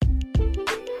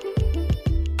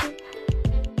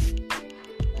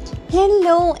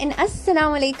Hello and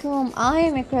Assalamu alaikum. I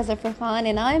am Ikra Zafar Khan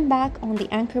and I am back on the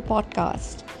Anchor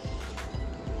podcast.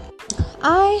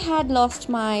 I had lost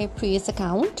my previous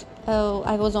account.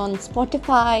 I was on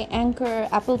Spotify, Anchor,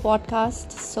 Apple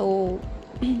Podcasts. So,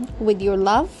 with your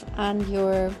love and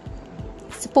your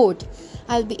support,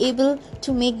 I'll be able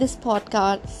to make this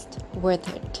podcast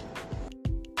worth it.